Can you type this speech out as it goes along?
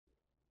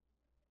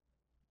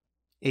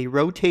A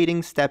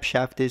rotating step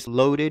shaft is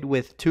loaded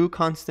with two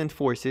constant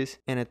forces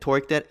and a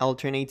torque that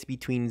alternates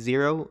between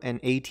 0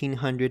 and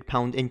 1800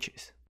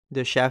 pound-inches.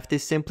 The shaft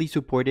is simply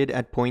supported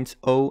at points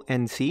O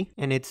and C,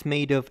 and it's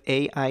made of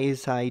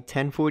AISI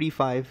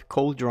 1045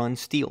 cold-drawn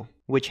steel,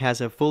 which has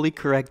a fully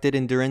corrected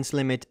endurance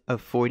limit of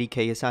 40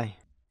 ksi.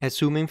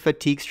 Assuming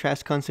fatigue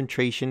stress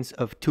concentrations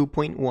of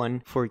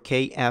 2.1 for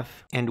Kf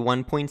and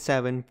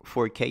 1.7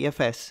 for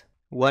Kfs,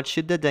 what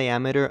should the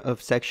diameter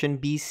of section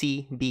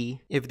BC be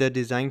if the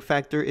design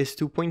factor is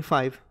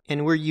 2.5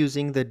 and we're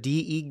using the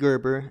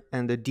DE-Gerber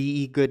and the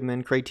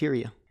DE-Goodman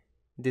criteria?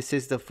 This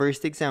is the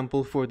first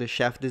example for the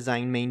shaft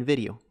design main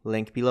video,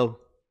 link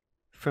below.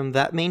 From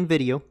that main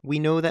video, we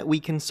know that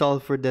we can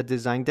solve for the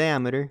design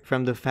diameter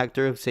from the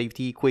factor of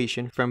safety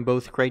equation from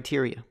both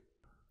criteria.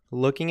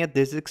 Looking at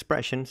these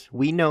expressions,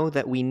 we know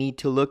that we need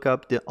to look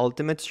up the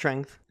ultimate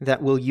strength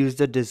that will use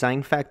the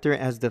design factor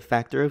as the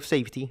factor of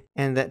safety,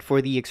 and that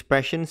for the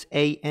expressions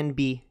A and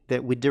B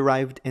that we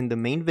derived in the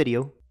main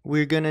video,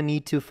 we're gonna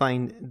need to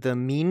find the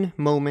mean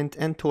moment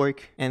and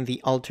torque and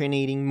the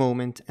alternating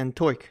moment and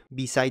torque,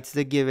 besides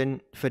the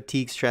given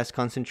fatigue stress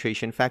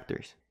concentration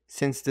factors.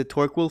 Since the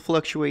torque will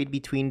fluctuate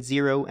between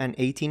 0 and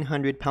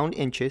 1800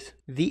 pound-inches,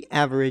 the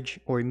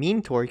average or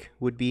mean torque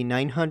would be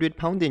 900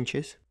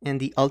 pound-inches, and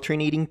the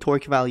alternating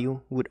torque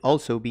value would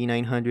also be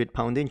 900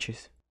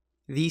 pound-inches.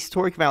 These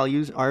torque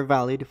values are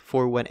valid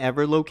for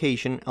whatever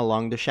location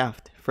along the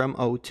shaft, from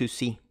O to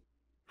C.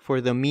 For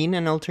the mean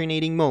and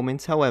alternating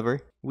moments, however,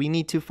 we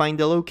need to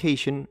find the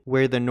location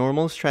where the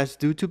normal stress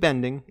due to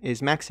bending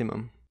is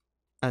maximum.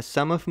 A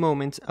sum of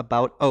moments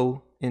about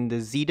O in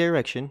the Z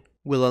direction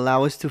will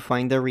allow us to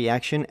find the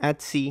reaction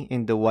at C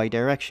in the Y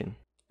direction.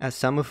 A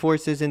sum of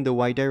forces in the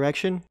Y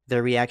direction,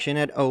 the reaction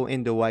at O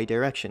in the Y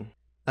direction.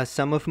 A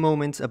sum of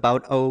moments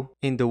about O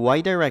in the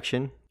Y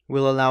direction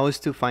will allow us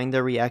to find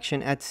the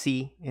reaction at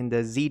C in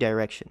the Z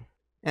direction.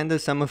 And the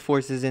sum of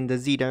forces in the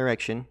Z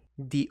direction,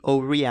 the O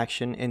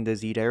reaction in the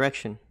Z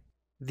direction.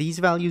 These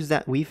values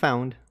that we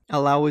found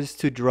allow us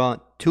to draw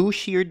two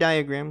shear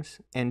diagrams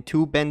and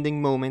two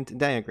bending moment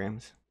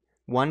diagrams.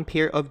 One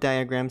pair of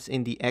diagrams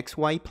in the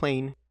XY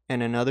plane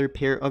and another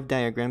pair of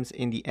diagrams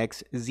in the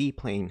XZ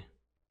plane.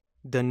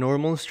 The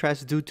normal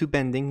stress due to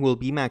bending will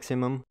be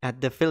maximum at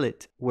the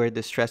fillet where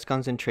the stress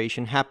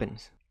concentration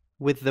happens.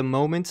 With the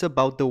moments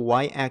about the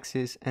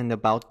Y-axis and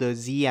about the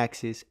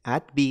Z-axis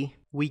at B,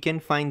 we can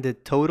find the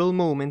total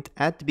moment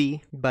at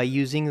B by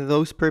using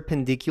those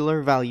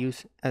perpendicular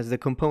values as the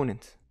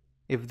components.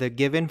 If the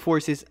given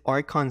forces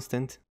are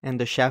constant and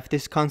the shaft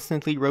is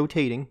constantly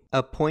rotating,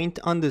 a point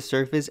on the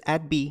surface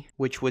at B,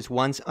 which was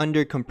once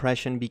under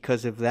compression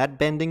because of that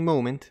bending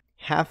moment,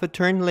 half a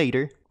turn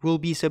later will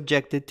be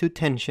subjected to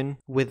tension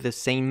with the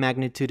same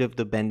magnitude of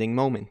the bending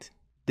moment.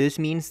 This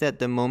means that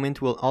the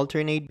moment will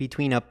alternate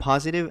between a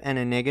positive and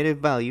a negative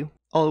value,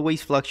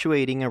 always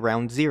fluctuating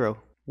around 0,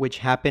 which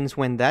happens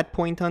when that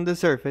point on the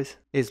surface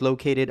is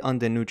located on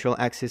the neutral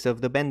axis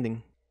of the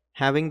bending.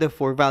 Having the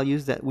four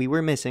values that we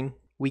were missing,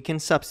 we can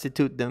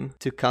substitute them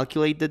to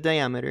calculate the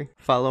diameter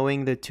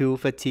following the two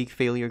fatigue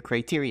failure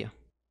criteria.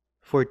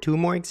 For two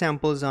more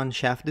examples on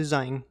shaft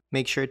design,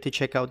 make sure to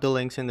check out the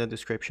links in the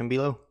description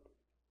below.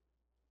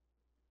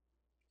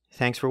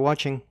 Thanks for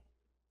watching.